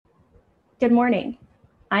Good morning.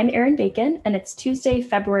 I'm Erin Bacon, and it's Tuesday,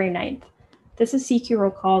 February 9th. This is CQ Roll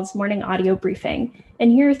Call's morning audio briefing,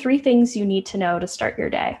 and here are 3 things you need to know to start your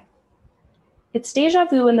day. It's déjà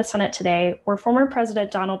vu in the Senate today, where former President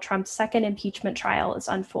Donald Trump's second impeachment trial is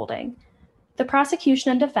unfolding. The prosecution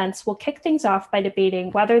and defense will kick things off by debating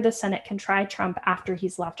whether the Senate can try Trump after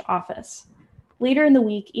he's left office. Later in the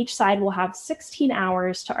week, each side will have 16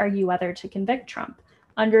 hours to argue whether to convict Trump,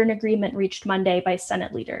 under an agreement reached Monday by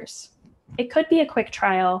Senate leaders. It could be a quick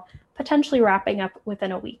trial, potentially wrapping up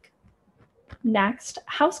within a week. Next,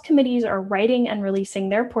 House committees are writing and releasing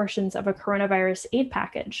their portions of a coronavirus aid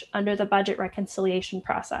package under the budget reconciliation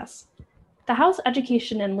process. The House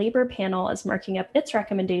Education and Labor panel is marking up its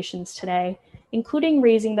recommendations today, including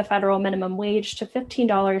raising the federal minimum wage to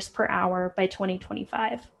 $15 per hour by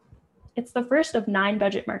 2025. It's the first of 9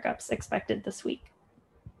 budget markups expected this week.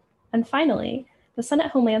 And finally, the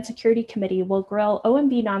Senate Homeland Security Committee will grill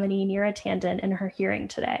OMB nominee Neera Tanden in her hearing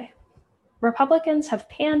today. Republicans have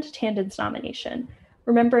panned Tanden's nomination,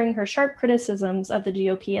 remembering her sharp criticisms of the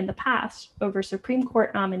GOP in the past over Supreme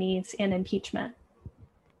Court nominees and impeachment.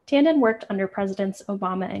 Tanden worked under Presidents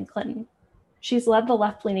Obama and Clinton. She's led the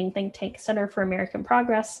left-leaning think tank Center for American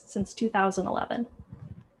Progress since 2011.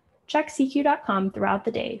 Check CQ.com throughout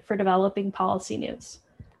the day for developing policy news.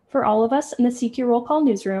 For all of us in the CQ Roll Call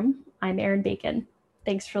newsroom, I'm Erin Bacon.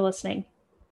 Thanks for listening.